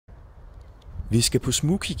Vi skal på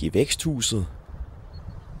Smugkig i Væksthuset.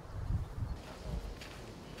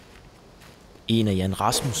 En af Jan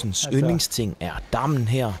Rasmussens yndlingsting er dammen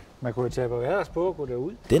her. Man kunne tage på hverdagsbåd og gå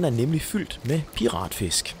derud. Den er nemlig fyldt med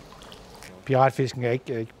piratfisk. Piratfisken er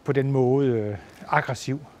ikke på den måde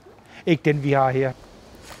aggressiv. Ikke den, vi har her.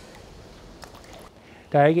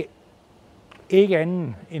 Der er ikke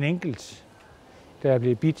anden end enkelt, der er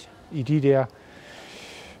blevet bidt i de der,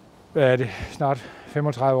 hvad er det, snart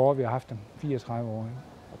 35 år, vi har haft dem. 34 år. Ikke?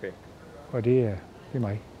 Okay. Og det er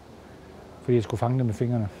mig. Fordi jeg skulle fange dem med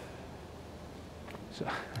fingrene. Så.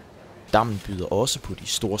 Dammen byder også på de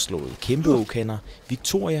storslåede kæmpeåkander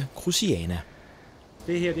Victoria Cruciana.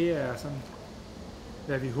 Det her, det er sådan,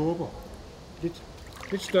 hvad vi håber.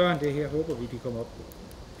 Lidt større end det her, håber vi, de kommer op på.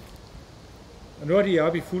 Og når de er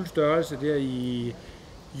oppe i fuld størrelse der i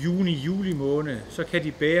juni-juli måned, så kan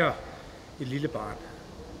de bære et lille barn.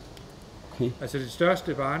 Okay. Altså det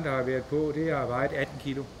største barn, der har været på, det har vejet 18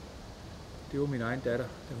 kilo. Det var min egen datter,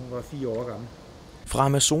 da hun var 4 år gammel. Fra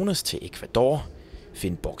Amazonas til Ecuador.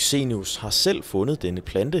 Finn Boxenius har selv fundet denne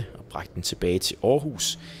plante og bragt den tilbage til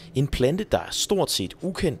Aarhus. En plante, der er stort set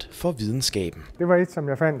ukendt for videnskaben. Det var et, som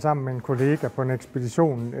jeg fandt sammen med en kollega på en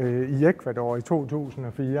ekspedition i Ecuador i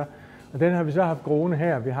 2004. Og den har vi så haft groende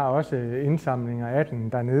her. Vi har også indsamlinger af den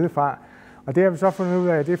dernede fra. Og det har vi så fundet ud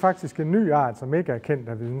af, at det er faktisk en ny art, som ikke er kendt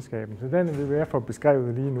af videnskaben. Så den er vi ved at få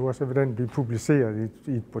beskrevet lige nu, og så vil den blive publiceret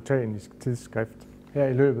i et botanisk tidsskrift her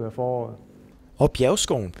i løbet af foråret. Og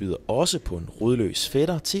bjergskoven byder også på en rodløs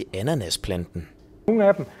fætter til ananasplanten. Nogle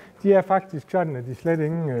af dem, de er faktisk sådan, at de slet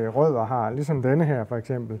ingen rødder har, ligesom denne her for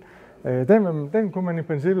eksempel. Den kunne man i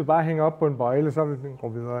princippet bare hænge op på en bøjle, så vil den gå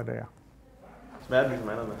videre der. Smager den ligesom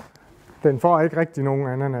ananas? Den får ikke rigtig nogen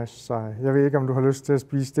ananas, så jeg ved ikke, om du har lyst til at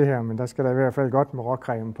spise det her, men der skal der i hvert fald godt med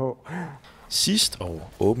råcreme på. Sidst og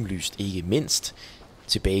åbenlyst ikke mindst,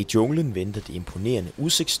 tilbage i junglen venter det imponerende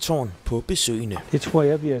udsigtstårn på besøgende. Det tror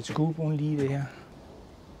jeg bliver et skueboen lige det her.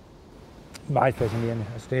 Meget fascinerende.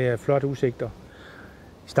 Altså, det er flotte udsigter.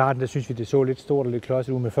 I starten der synes vi, det så lidt stort og lidt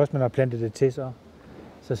klodset ud, men først man har plantet det til,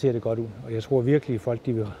 så ser det godt ud. Og jeg tror virkelig, at folk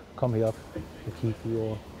de vil komme herop og kigge ud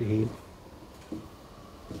over det hele.